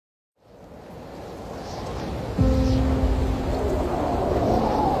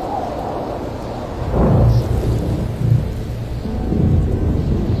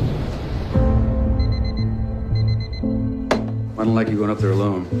I don't like you going up there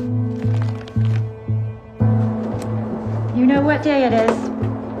alone. You know what day it is.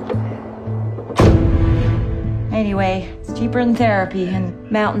 Anyway, it's cheaper than therapy, and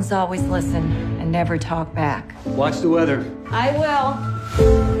mountains always listen and never talk back. Watch the weather. I will.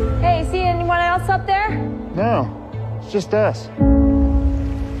 Hey, see anyone else up there? No, it's just us.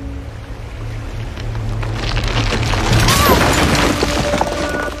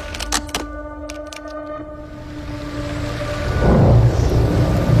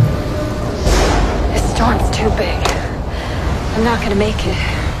 This storm's too big. I'm not gonna make it.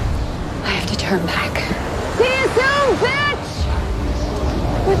 I have to turn back. See you soon, bitch!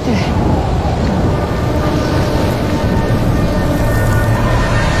 What the...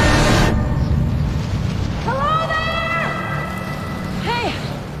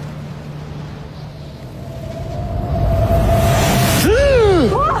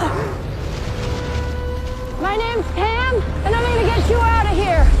 My name's Pam, and I'm gonna get you out of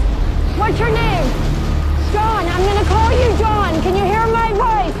here. What's your name? John. I'm gonna call you John. Can you hear my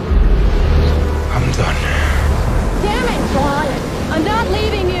voice? I'm done. Damn it, John. I'm not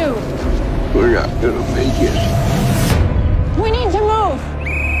leaving you. We're not gonna make it. We need to move.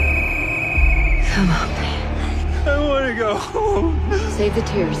 Come on. I wanna go home. Save the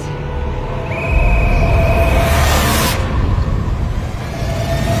tears.